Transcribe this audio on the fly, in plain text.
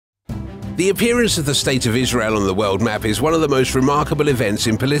The appearance of the State of Israel on the world map is one of the most remarkable events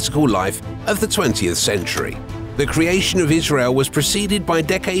in political life of the 20th century. The creation of Israel was preceded by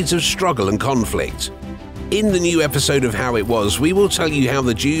decades of struggle and conflict. In the new episode of How It Was, we will tell you how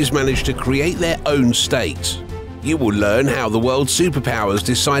the Jews managed to create their own state. You will learn how the world's superpowers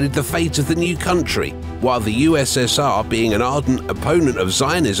decided the fate of the new country, while the USSR, being an ardent opponent of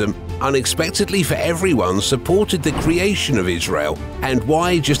Zionism, unexpectedly for everyone supported the creation of Israel, and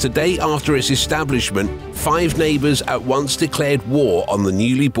why, just a day after its establishment, 5 neighbors at once declared war on the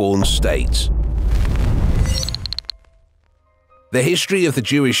newly born state. The history of the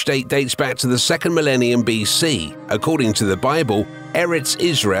Jewish state dates back to the 2nd millennium BC. According to the Bible, Eretz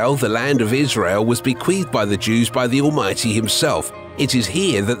Israel, the land of Israel, was bequeathed by the Jews by the Almighty Himself. It is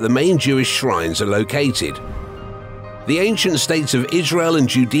here that the main Jewish shrines are located. The ancient states of Israel and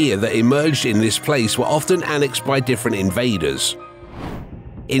Judea that emerged in this place were often annexed by different invaders.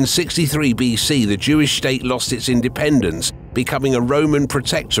 In 63 BC, the Jewish state lost its independence, becoming a Roman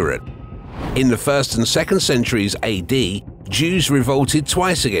protectorate. In the 1st and 2nd centuries AD, Jews revolted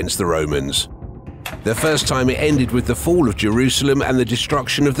twice against the Romans. The first time it ended with the fall of Jerusalem and the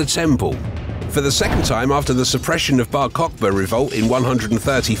destruction of the Temple. For the second time, after the suppression of Bar Kokhba revolt in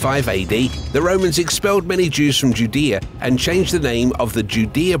 135 AD, the Romans expelled many Jews from Judea and changed the name of the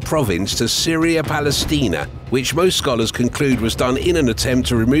Judea province to Syria Palestina, which most scholars conclude was done in an attempt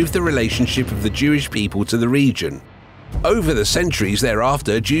to remove the relationship of the Jewish people to the region. Over the centuries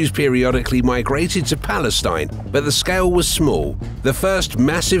thereafter, Jews periodically migrated to Palestine, but the scale was small. The first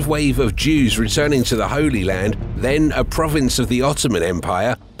massive wave of Jews returning to the Holy Land, then a province of the Ottoman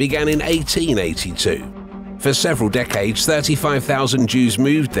Empire, began in 1882. For several decades, 35,000 Jews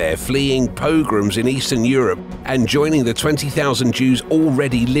moved there, fleeing pogroms in Eastern Europe and joining the 20,000 Jews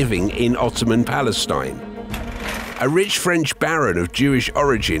already living in Ottoman Palestine. A rich French baron of Jewish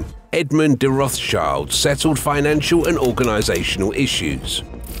origin, Edmond de Rothschild, settled financial and organizational issues.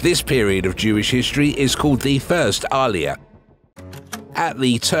 This period of Jewish history is called the First Aliyah. At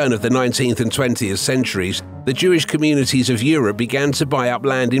the turn of the 19th and 20th centuries, the Jewish communities of Europe began to buy up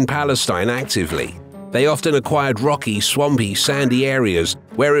land in Palestine actively. They often acquired rocky, swampy, sandy areas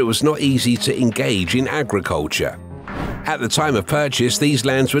where it was not easy to engage in agriculture. At the time of purchase, these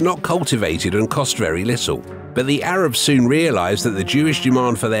lands were not cultivated and cost very little. But the Arabs soon realized that the Jewish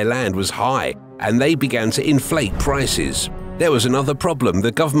demand for their land was high, and they began to inflate prices. There was another problem.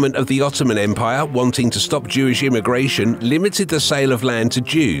 The government of the Ottoman Empire, wanting to stop Jewish immigration, limited the sale of land to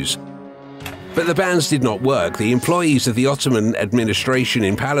Jews. But the bans did not work. The employees of the Ottoman administration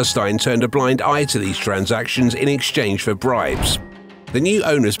in Palestine turned a blind eye to these transactions in exchange for bribes. The new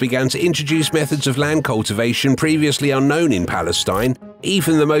owners began to introduce methods of land cultivation previously unknown in Palestine.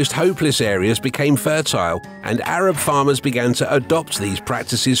 Even the most hopeless areas became fertile, and Arab farmers began to adopt these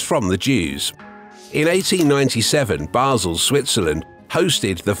practices from the Jews. In 1897, Basel, Switzerland,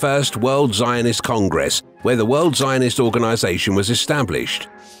 hosted the first World Zionist Congress, where the World Zionist Organization was established.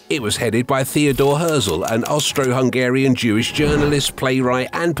 It was headed by Theodor Herzl, an Austro-Hungarian Jewish journalist, playwright,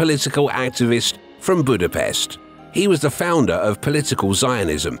 and political activist from Budapest. He was the founder of Political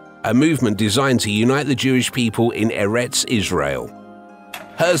Zionism, a movement designed to unite the Jewish people in Eretz Israel.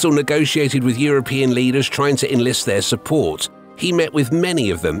 Herzl negotiated with European leaders trying to enlist their support. He met with many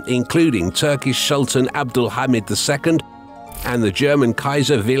of them, including Turkish Sultan Abdulhamid II and the German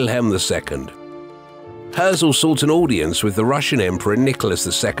Kaiser Wilhelm II. Herzl sought an audience with the Russian Emperor Nicholas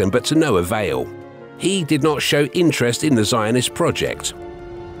II, but to no avail. He did not show interest in the Zionist project.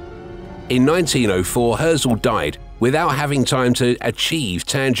 In 1904, Herzl died without having time to achieve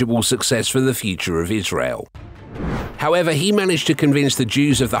tangible success for the future of Israel. However, he managed to convince the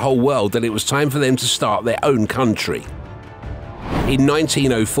Jews of the whole world that it was time for them to start their own country. In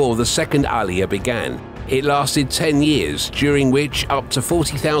 1904, the Second Aliyah began. It lasted 10 years, during which up to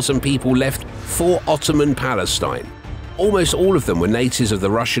 40,000 people left for Ottoman Palestine. Almost all of them were natives of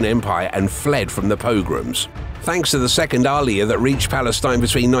the Russian Empire and fled from the pogroms. Thanks to the Second Aliyah that reached Palestine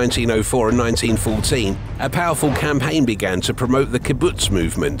between 1904 and 1914, a powerful campaign began to promote the kibbutz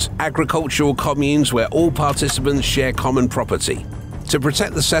movement, agricultural communes where all participants share common property. To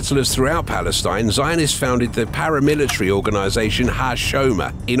protect the settlers throughout Palestine, Zionists founded the paramilitary organization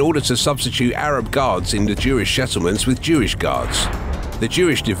HaShomer in order to substitute Arab guards in the Jewish settlements with Jewish guards. The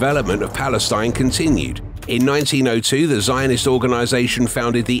Jewish development of Palestine continued. In 1902, the Zionist organization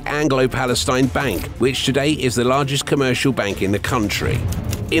founded the Anglo-Palestine Bank, which today is the largest commercial bank in the country.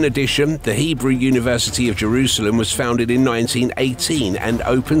 In addition, the Hebrew University of Jerusalem was founded in 1918 and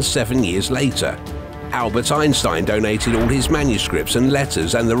opened 7 years later. Albert Einstein donated all his manuscripts and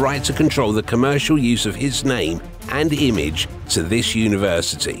letters and the right to control the commercial use of his name and image to this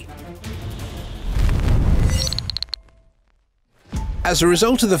university. As a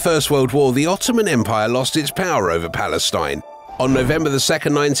result of the First World War, the Ottoman Empire lost its power over Palestine. On November 2,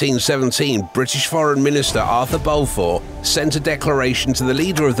 1917, British Foreign Minister Arthur Balfour sent a declaration to the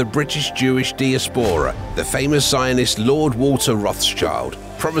leader of the British Jewish diaspora, the famous Zionist Lord Walter Rothschild,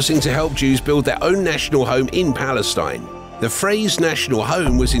 promising to help Jews build their own national home in Palestine. The phrase national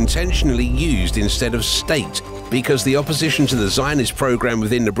home was intentionally used instead of state because the opposition to the Zionist program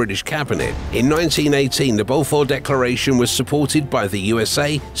within the British cabinet. In 1918, the Balfour Declaration was supported by the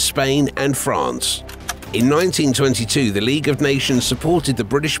USA, Spain, and France. In 1922, the League of Nations supported the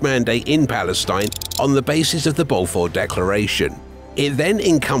British mandate in Palestine on the basis of the Balfour Declaration. It then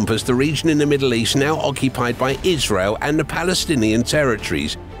encompassed the region in the Middle East now occupied by Israel and the Palestinian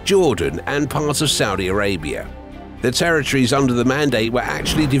territories, Jordan, and parts of Saudi Arabia. The territories under the mandate were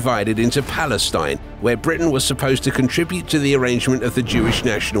actually divided into Palestine, where Britain was supposed to contribute to the arrangement of the Jewish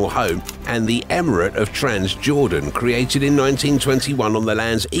national home, and the Emirate of Transjordan, created in 1921 on the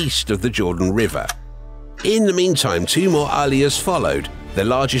lands east of the Jordan River. In the meantime, two more aliyahs followed. The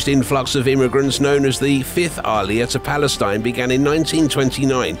largest influx of immigrants, known as the Fifth Aliyah to Palestine, began in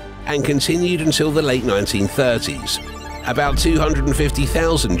 1929 and continued until the late 1930s. About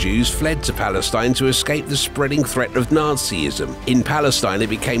 250,000 Jews fled to Palestine to escape the spreading threat of Nazism. In Palestine, it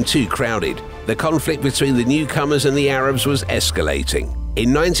became too crowded. The conflict between the newcomers and the Arabs was escalating.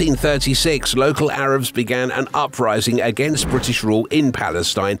 In 1936, local Arabs began an uprising against British rule in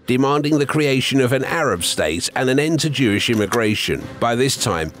Palestine, demanding the creation of an Arab state and an end to Jewish immigration. By this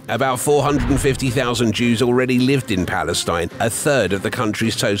time, about 450,000 Jews already lived in Palestine, a third of the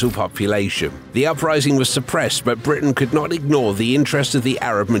country's total population. The uprising was suppressed, but Britain could not ignore the interest of the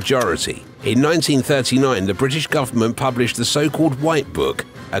Arab majority. In 1939, the British government published the so-called White Book.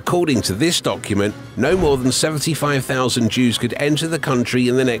 According to this document, no more than 75,000 Jews could enter the country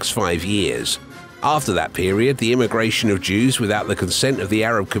in the next 5 years. After that period, the immigration of Jews without the consent of the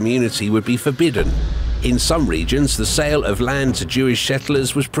Arab community would be forbidden. In some regions, the sale of land to Jewish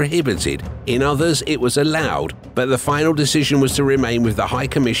settlers was prohibited. In others, it was allowed, but the final decision was to remain with the High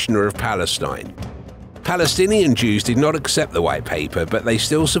Commissioner of Palestine. Palestinian Jews did not accept the White Paper, but they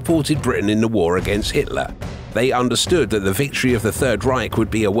still supported Britain in the war against Hitler. They understood that the victory of the Third Reich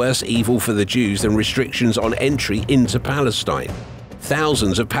would be a worse evil for the Jews than restrictions on entry into Palestine.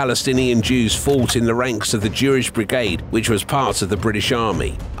 Thousands of Palestinian Jews fought in the ranks of the Jewish Brigade, which was part of the British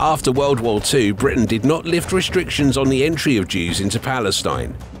Army. After World War II, Britain did not lift restrictions on the entry of Jews into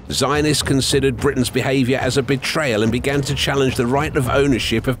Palestine. Zionists considered Britain's behavior as a betrayal and began to challenge the right of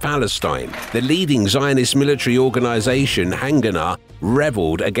ownership of Palestine. The leading Zionist military organization, Haganah,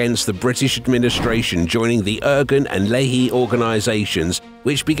 rebelled against the British administration, joining the Irgun and Lehi organizations,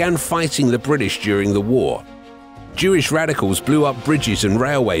 which began fighting the British during the war. Jewish radicals blew up bridges and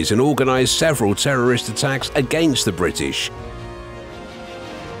railways and organized several terrorist attacks against the British.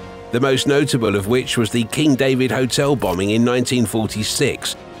 The most notable of which was the King David Hotel bombing in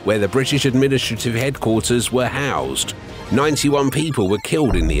 1946, where the British administrative headquarters were housed. 91 people were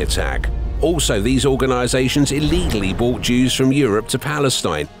killed in the attack. Also, these organizations illegally brought Jews from Europe to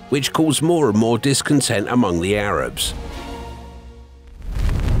Palestine, which caused more and more discontent among the Arabs.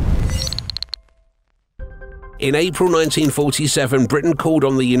 In April 1947, Britain called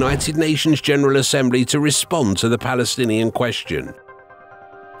on the United Nations General Assembly to respond to the Palestinian question.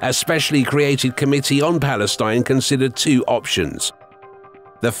 A specially created Committee on Palestine considered two options.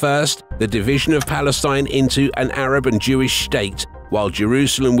 The first, the division of Palestine into an Arab and Jewish state, while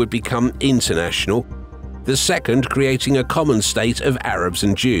Jerusalem would become international. The second, creating a common state of Arabs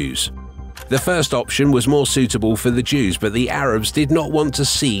and Jews. The first option was more suitable for the Jews, but the Arabs did not want to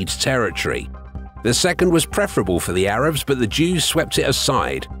cede territory. The second was preferable for the Arabs, but the Jews swept it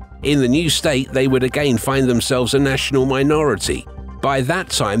aside. In the new state, they would again find themselves a national minority. By that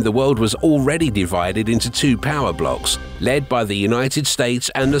time, the world was already divided into two power blocs, led by the United States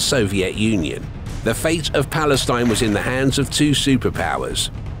and the Soviet Union. The fate of Palestine was in the hands of two superpowers.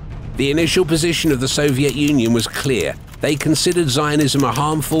 The initial position of the Soviet Union was clear. They considered Zionism a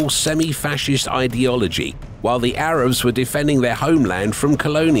harmful, semi-fascist ideology, while the Arabs were defending their homeland from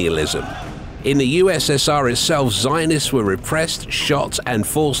colonialism. In the USSR itself, Zionists were repressed, shot, and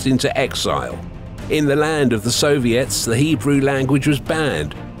forced into exile. In the land of the Soviets, the Hebrew language was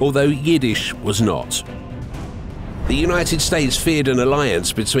banned, although Yiddish was not. The United States feared an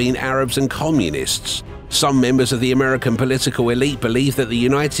alliance between Arabs and communists. Some members of the American political elite believed that the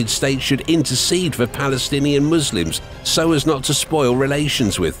United States should intercede for Palestinian Muslims so as not to spoil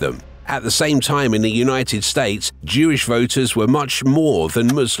relations with them. At the same time, in the United States, Jewish voters were much more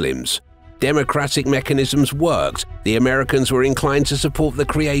than Muslims. democratic mechanisms worked, the Americans were inclined to support the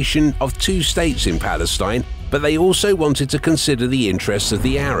creation of two states in Palestine, but they also wanted to consider the interests of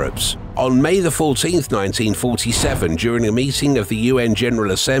the Arabs. On May 14, 1947, during a meeting of the UN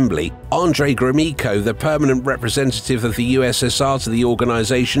General Assembly, Andrei Gromyko, the permanent representative of the USSR to the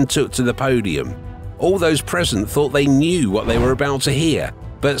organization, took to the podium. All those present thought they knew what they were about to hear,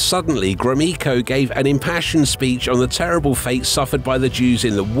 but suddenly Gromyko gave an impassioned speech on the terrible fate suffered by the Jews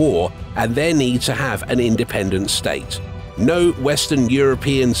in the war and their need to have an independent state. No Western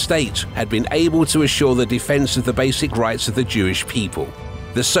European state had been able to assure the defense of the basic rights of the Jewish people.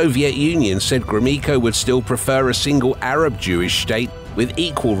 The Soviet Union said Gromyko would still prefer a single Arab-Jewish state with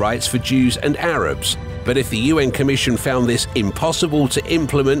equal rights for Jews and Arabs. But if the UN Commission found this impossible to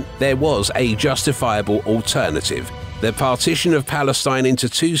implement, there was a justifiable alternative: the partition of Palestine into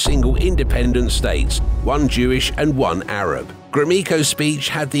two single independent states, one Jewish and one Arab. Gromyko's speech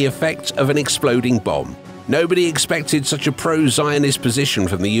had the effect of an exploding bomb. Nobody expected such a pro-Zionist position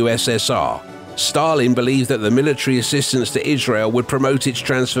from the USSR. Stalin believed that the military assistance to Israel would promote its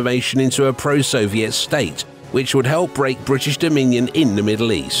transformation into a pro-Soviet state, which would help break British dominion in the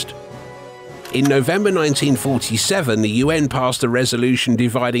Middle East. In November 1947, the UN passed a resolution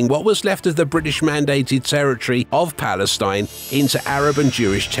dividing what was left of the British-mandated territory of Palestine into Arab and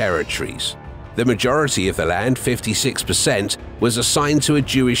Jewish territories. The majority of the land, 56%, was assigned to a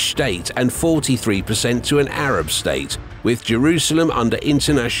Jewish state and 43% to an Arab state, with Jerusalem under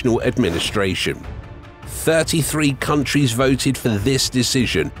international administration. 33 countries voted for this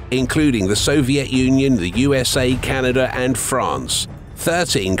decision, including the Soviet Union, the USA, Canada, and France.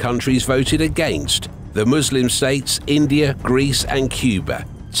 13 countries voted against: the Muslim states, India, Greece, and Cuba.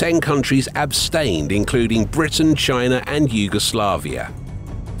 10 countries abstained, including Britain, China, and Yugoslavia.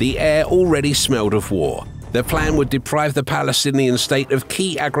 The air already smelled of war. The plan would deprive the Palestinian state of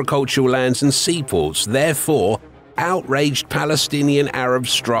key agricultural lands and seaports. Therefore, outraged Palestinian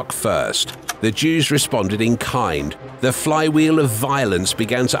Arabs struck first. The Jews responded in kind. The flywheel of violence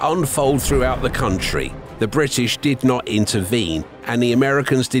began to unfold throughout the country. The British did not intervene, and the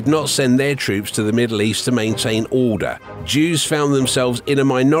Americans did not send their troops to the Middle East to maintain order. Jews found themselves in a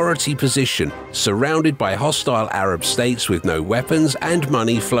minority position, surrounded by hostile Arab states with no weapons and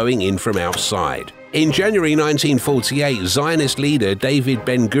money flowing in from outside. In January 1948, Zionist leader David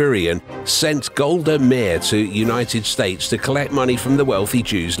Ben-Gurion sent Golda Meir to United States to collect money from the wealthy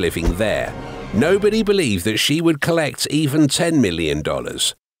Jews living there. Nobody believed that she would collect even $10 million.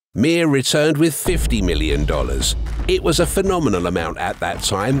 Meir returned with $50 million. It was a phenomenal amount at that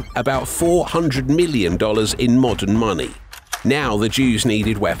time, about $400 million in modern money. Now the Jews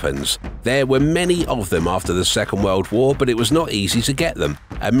needed weapons. There were many of them after the Second World War, but it was not easy to get them.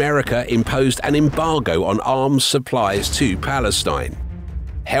 America imposed an embargo on arms supplies to Palestine.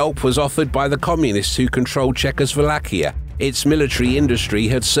 Help was offered by the communists who controlled Czechoslovakia. Its military industry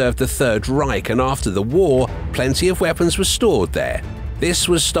had served the Third Reich, and after the war, plenty of weapons were stored there. This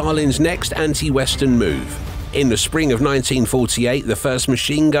was Stalin's next anti-Western move. In the spring of 1948, the first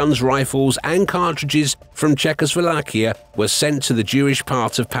machine guns, rifles, and cartridges from Czechoslovakia were sent to the Jewish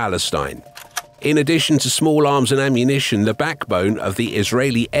part of Palestine. In addition to small arms and ammunition, the backbone of the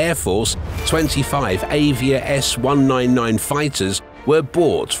Israeli Air Force, 25 Avia S-199 fighters, were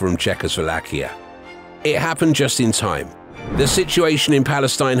bought from Czechoslovakia. It happened just in time. The situation in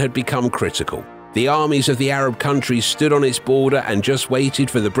Palestine had become critical. The armies of the Arab countries stood on its border and just waited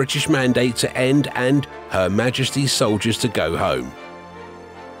for the British mandate to end and Her Majesty's soldiers to go home.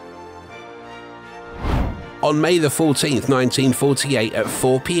 On May 14, 1948 at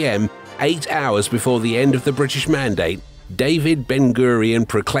 4 p.m., 8 hours before the end of the British mandate, David Ben-Gurion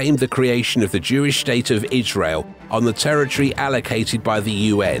proclaimed the creation of the Jewish state of Israel on the territory allocated by the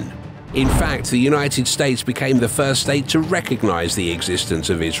UN. In fact, the United States became the first state to recognize the existence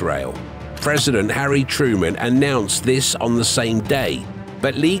of Israel. President Harry Truman announced this on the same day,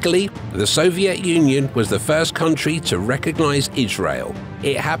 but legally, the Soviet Union was the first country to recognize Israel.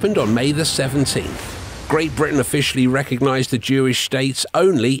 It happened on May 17th. Great Britain officially recognized the Jewish states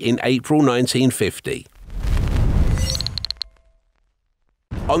only in April 1950.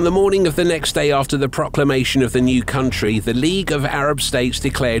 On the morning of the next day after the proclamation of the new country, the League of Arab States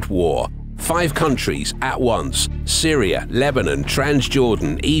declared war. 5 countries at once, Syria, Lebanon,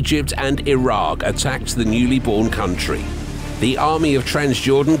 Transjordan, Egypt, and Iraq, attacked the newly born country. The army of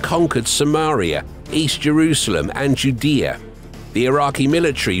Transjordan conquered Samaria, East Jerusalem, and Judea. The Iraqi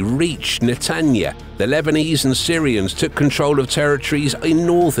military reached Netanya. The Lebanese and Syrians took control of territories in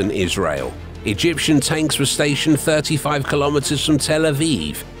northern Israel. Egyptian tanks were stationed 35 kilometers from Tel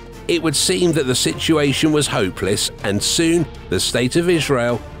Aviv. It would seem that the situation was hopeless, and soon the State of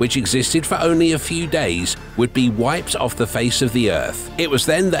Israel, which existed for only a few days, would be wiped off the face of the earth. It was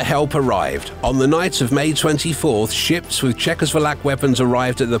then that help arrived. On the night of May 24th, ships with Czechoslovak weapons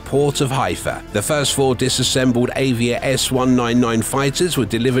arrived at the port of Haifa. The first 4 disassembled Avia S-199 fighters were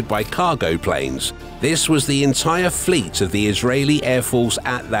delivered by cargo planes. This was the entire fleet of the Israeli Air Force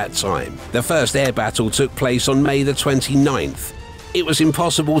at that time. The first air battle took place on May the 29th. It was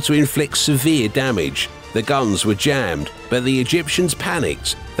impossible to inflict severe damage. The guns were jammed, but the Egyptians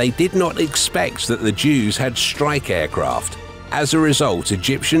panicked. They did not expect that the Jews had strike aircraft. As a result,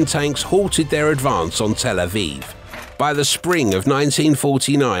 Egyptian tanks halted their advance on Tel Aviv. By the spring of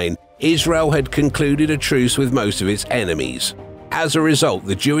 1949, Israel had concluded a truce with most of its enemies. As a result,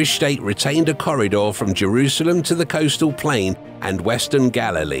 the Jewish state retained a corridor from Jerusalem to the coastal plain and western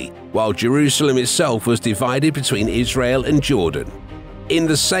Galilee, while Jerusalem itself was divided between Israel and Jordan. In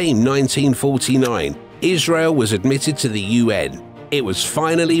the same 1949, Israel was admitted to the UN. It was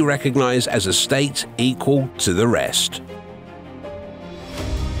finally recognized as a state equal to the rest.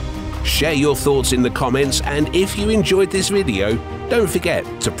 Share your thoughts in the comments, and if you enjoyed this video, don't forget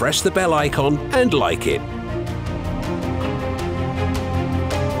to press the bell icon and like it.